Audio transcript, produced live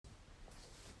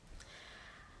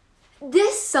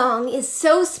This song is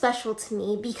so special to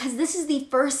me because this is the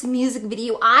first music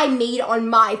video I made on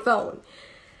my phone.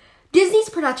 Disney's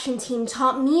production team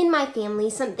taught me and my family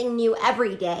something new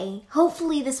every day.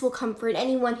 Hopefully this will comfort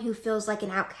anyone who feels like an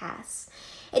outcast.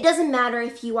 It doesn't matter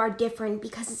if you are different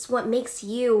because it's what makes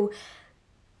you,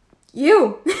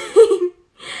 you.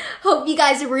 Hope you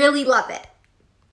guys really love it.